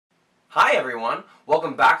Hi everyone,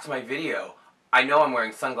 welcome back to my video. I know I'm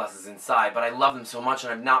wearing sunglasses inside, but I love them so much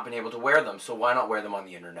and I've not been able to wear them, so why not wear them on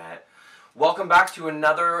the internet? Welcome back to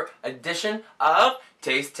another edition of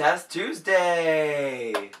Taste Test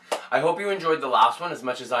Tuesday! I hope you enjoyed the last one as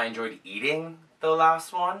much as I enjoyed eating the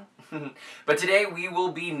last one. But today we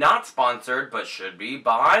will be not sponsored, but should be,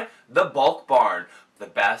 by the Bulk Barn, the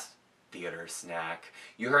best theater snack.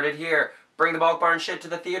 You heard it here. Bring the Bulk Barn shit to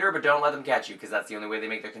the theater, but don't let them catch you, because that's the only way they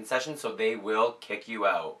make their concessions, so they will kick you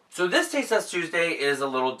out. So this Taste Test Tuesday is a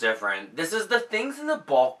little different. This is the things in the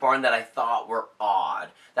Bulk Barn that I thought were odd,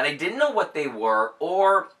 that I didn't know what they were,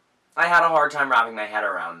 or I had a hard time wrapping my head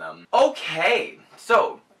around them. Okay,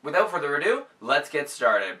 so without further ado, let's get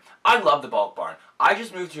started. I love the Bulk Barn. I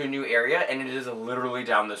just moved to a new area, and it is literally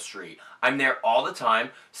down the street. I'm there all the time.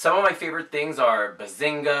 Some of my favorite things are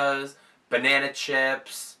Bazingas, banana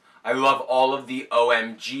chips. I love all of the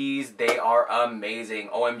OMGs. They are amazing.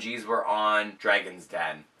 OMGs were on Dragon's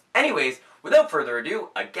Den. Anyways, without further ado,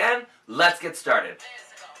 again, let's get started.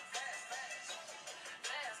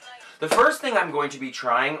 The first thing I'm going to be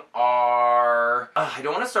trying are... I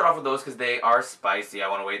don't want to start off with those because they are spicy. I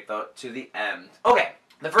want to wait to the end. Okay,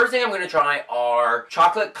 the first thing I'm going to try are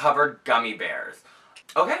chocolate-covered gummy bears.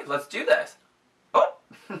 Okay, let's do this. Oh!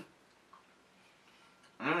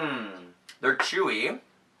 They're chewy.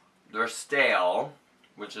 They're stale,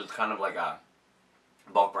 which is kind of like a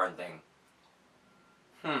Bulk Barn thing.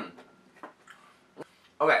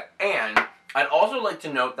 Okay, and I'd also like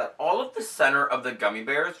to note that all of the center of the gummy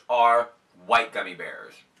bears are white gummy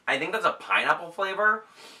bears. I think that's a pineapple flavor,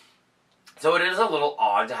 so it is a little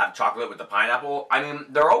odd to have chocolate with the pineapple. I mean,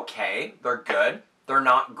 they're okay, they're good, they're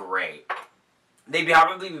not great. They'd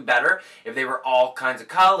probably be better if they were all kinds of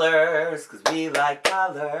colors, because we like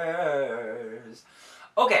colors.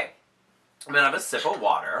 Okay. I'm going to have a sip of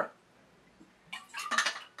water.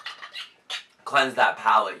 Cleanse that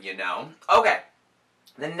palate, you know. Okay.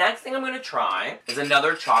 The next thing I'm going to try is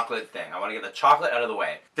another chocolate thing. I want to get the chocolate out of the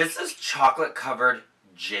way. This is chocolate-covered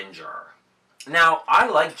ginger. Now, I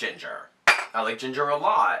like ginger. I like ginger a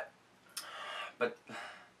lot. But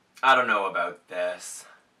I don't know about this.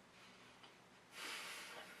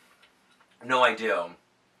 No, I do.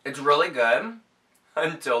 It's really good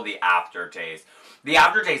until the aftertaste. The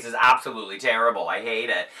aftertaste is absolutely terrible. I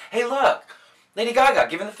hate it. Hey, look! Lady Gaga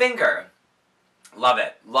giving the finger. Love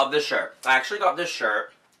it. Love this shirt. I actually got this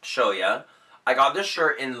shirt. Show ya. I got this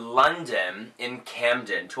shirt in London, in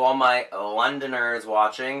Camden. To all my Londoners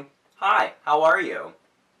watching, hi, how are you?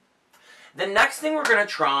 The next thing we're going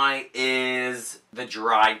to try is the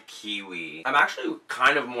dried kiwi. I'm actually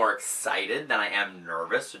kind of more excited than I am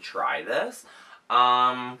nervous to try this.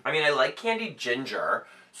 I mean, I like candied ginger.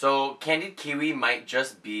 So, candied kiwi might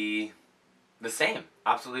just be the same.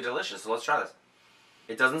 Absolutely delicious. So, let's try this.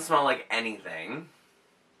 It doesn't smell like anything.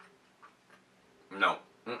 No.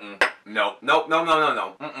 No.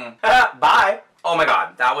 No. Bye. Oh my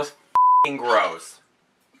god. That was f***ing gross.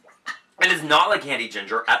 It is not like candied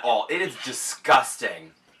ginger at all. It is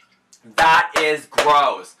disgusting. That is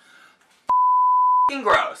gross. F***ing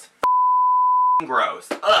gross. F***ing gross.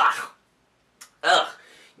 Ugh. Ugh.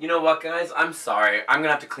 You know what, guys? I'm sorry. I'm gonna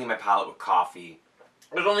have to clean my palate with coffee.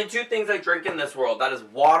 There's only two things I drink in this world. That is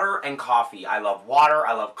water and coffee. I love water.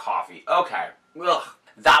 I love coffee. Okay. Ugh.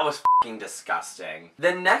 That was f***ing disgusting.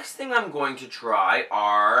 The next thing I'm going to try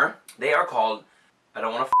are... They are called... I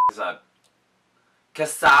don't want to f*** this up.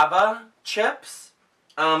 Cassava chips.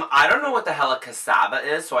 I don't know what the hell a cassava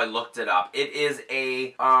is, so I looked it up. It is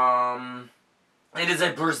a... It is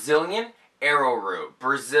a Brazilian arrowroot.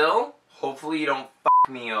 Brazil... Hopefully you don't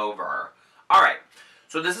f*** me over. Alright,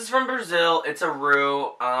 so this is from Brazil. It's a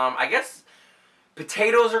root. I guess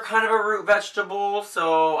potatoes are kind of a root vegetable,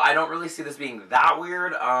 so I don't really see this being that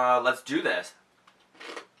weird. Let's do this.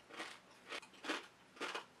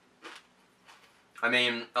 I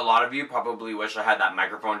mean, a lot of you probably wish I had that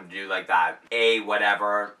microphone to do like that.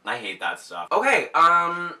 Whatever. I hate that stuff. Okay,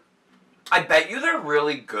 I bet you they're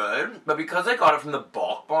really good, but because I got it from the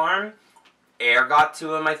Bulk Barn, air got to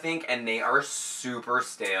them, I think, and they are super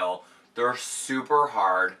stale. They're super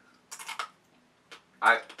hard.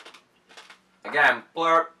 Again,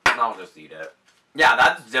 blurp, I'll just eat it. Yeah,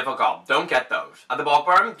 that's difficult. Don't get those. At the Bulk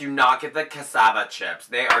Barn, do not get the cassava chips.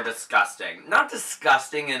 They are disgusting. Not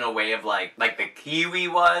disgusting in a way of like the kiwi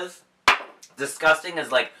was. Disgusting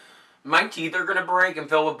as like, my teeth are gonna break and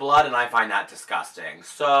fill with blood, and I find that disgusting.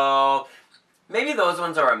 So, maybe those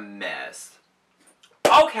ones are a miss.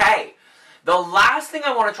 Okay. The last thing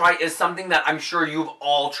I want to try is something that I'm sure you've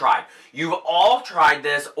all tried. You've all tried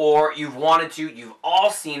this, or you've wanted to, you've all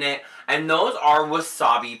seen it, and those are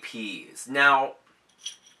wasabi peas. Now,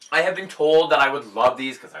 I have been told that I would love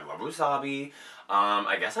these because I love wasabi.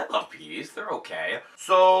 I guess I love peas. They're okay.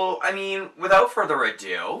 So, I mean, without further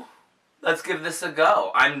ado, let's give this a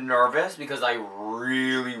go. I'm nervous because I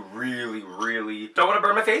really don't want to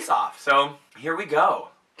burn my face off. So, here we go.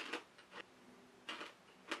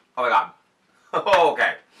 Oh my god.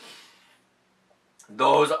 Okay.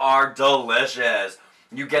 Those are delicious.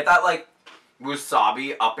 You get that, like,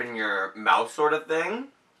 wasabi up in your mouth sort of thing.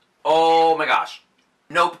 Oh my gosh.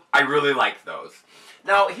 Nope, I really like those.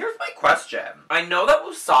 Now, here's my question. I know that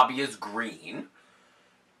wasabi is green,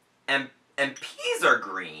 and peas are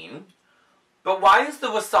green, but why is the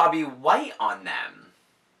wasabi white on them?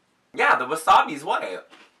 Yeah, the wasabi's white.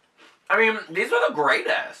 I mean, these are the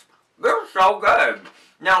greatest. They're so good.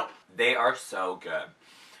 Now, they are so good.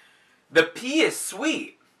 The pea is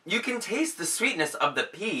sweet. You can taste the sweetness of the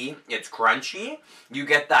pea. It's crunchy. You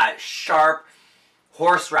get that sharp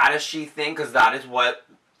horseradishy thing, because that is what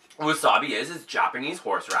wasabi is. It's Japanese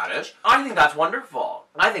horseradish. I think that's wonderful.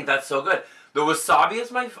 I think that's so good. The wasabi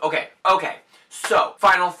is my... Okay. So,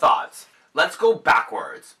 final thoughts. Let's go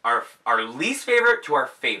backwards. Our least favorite to our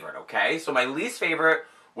favorite, okay? So my least favorite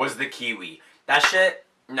was the kiwi. That shit,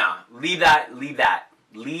 nah. Leave that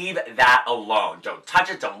alone. Don't touch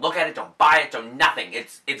it, don't look at it, don't buy it, don't nothing.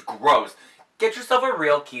 It's gross. Get yourself a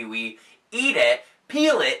real kiwi, eat it,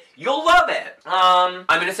 peel it, you'll love it. I'm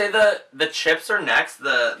gonna say the chips are next,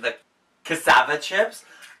 the cassava chips.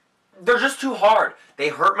 They're just too hard. They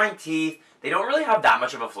hurt my teeth. They don't really have that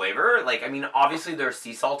much of a flavor. Like, I mean, obviously there's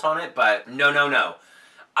sea salt on it, but no.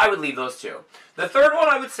 I would leave those two. The third one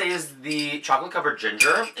I would say is the chocolate covered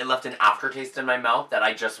ginger. It left an aftertaste in my mouth that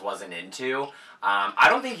I just wasn't into. I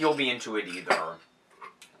don't think you'll be into it either.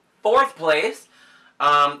 Fourth place,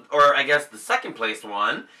 or I guess the second place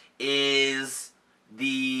one, is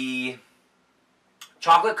the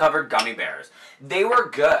chocolate covered gummy bears. They were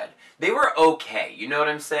good. They were okay, you know what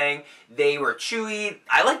I'm saying? They were chewy.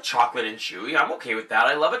 I like chocolate and chewy. I'm okay with that.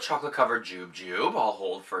 I love a chocolate covered jube. I'll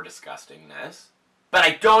hold for disgustingness. But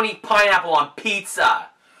I don't eat pineapple on pizza.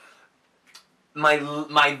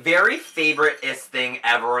 My very favorite-ist thing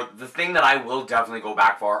ever, the thing that I will definitely go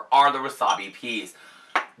back for, are the wasabi peas.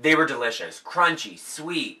 They were delicious. Crunchy,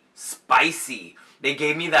 sweet, spicy. They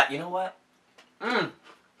gave me that, you know what?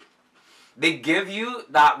 They give you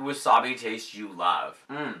that wasabi taste you love.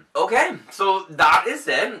 Okay, so that is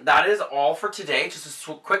it. That is all for today. Just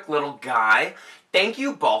a quick little guy. Thank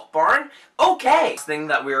you, Bulk Barn. Okay. Thing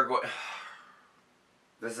that we are going...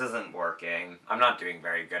 This isn't working. I'm not doing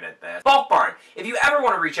very good at this. Bulk Barn, if you ever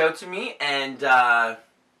want to reach out to me and, I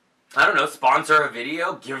don't know, sponsor a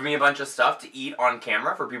video, give me a bunch of stuff to eat on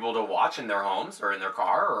camera for people to watch in their homes or in their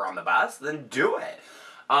car or on the bus, then do it.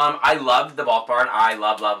 I love the Bulk Barn. I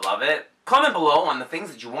love it. Comment below on the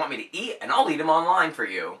things that you want me to eat, and I'll eat them online for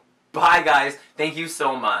you. Bye, guys. Thank you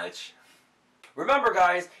so much. Remember,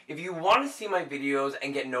 guys, if you want to see my videos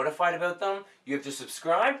and get notified about them, you have to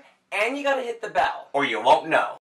subscribe, and you gotta hit the bell, or you won't know.